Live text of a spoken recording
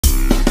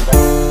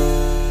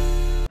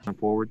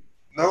forward?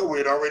 No, we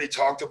had already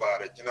talked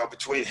about it. You know,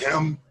 between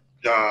him,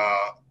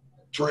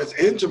 Torres,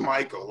 and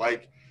Jermichael.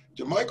 Like,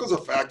 Jermichael's a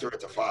factor at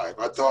the 5.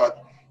 I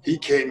thought he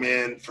came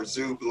in for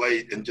Zub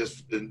late and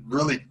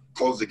really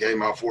closed the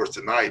game out for us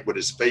tonight with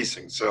his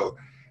spacing. So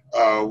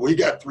we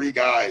got 3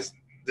 guys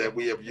that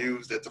we have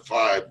used at the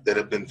 5 that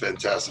have been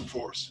fantastic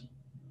for us.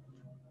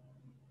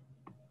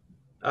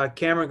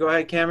 Cameron, go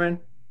ahead, Cameron.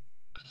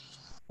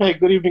 Hey,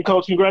 good evening,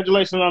 Coach.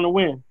 Congratulations on the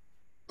win.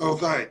 Oh,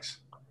 thanks.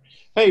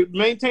 Hey,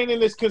 maintaining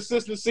this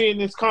consistency and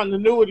this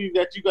continuity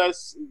that you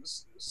guys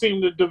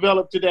seem to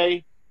develop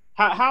today,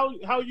 how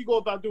you go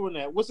about doing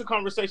that? What's the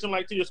conversation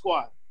like to your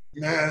squad?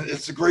 Man,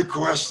 it's a great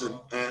question,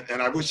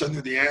 and I wish I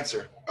knew the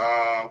answer.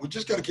 We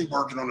just got to keep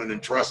working on it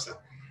and trust it.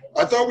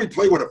 I thought we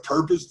played with a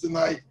purpose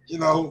tonight. You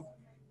know,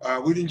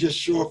 we didn't just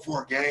show up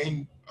for a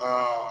game.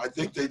 I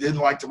think they didn't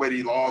like the way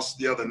they lost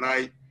the other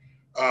night.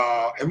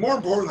 And more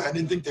importantly, I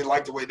didn't think they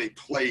liked the way they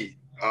played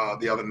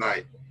the other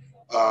night.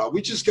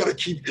 We just got to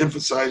keep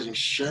emphasizing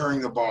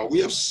sharing the ball. We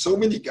have so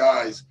many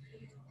guys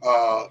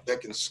that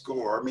can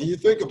score. I mean, you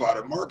think about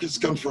it. Marcus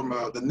comes from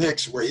the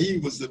Knicks, where he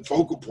was the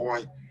focal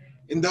point.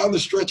 And down the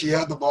stretch, he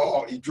had the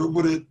ball. He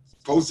dribbled it,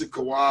 posted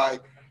Kawhi,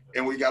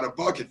 and we got a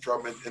bucket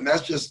from it. And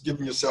that's just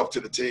giving yourself to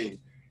the team.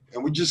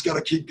 And we just got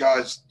to keep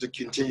guys to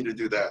continue to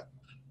do that.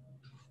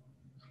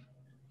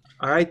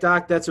 All right,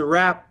 Doc, that's a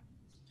wrap.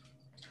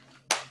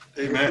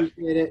 Amen.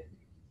 Appreciate it.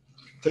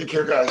 Take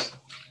care, guys.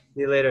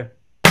 See you later.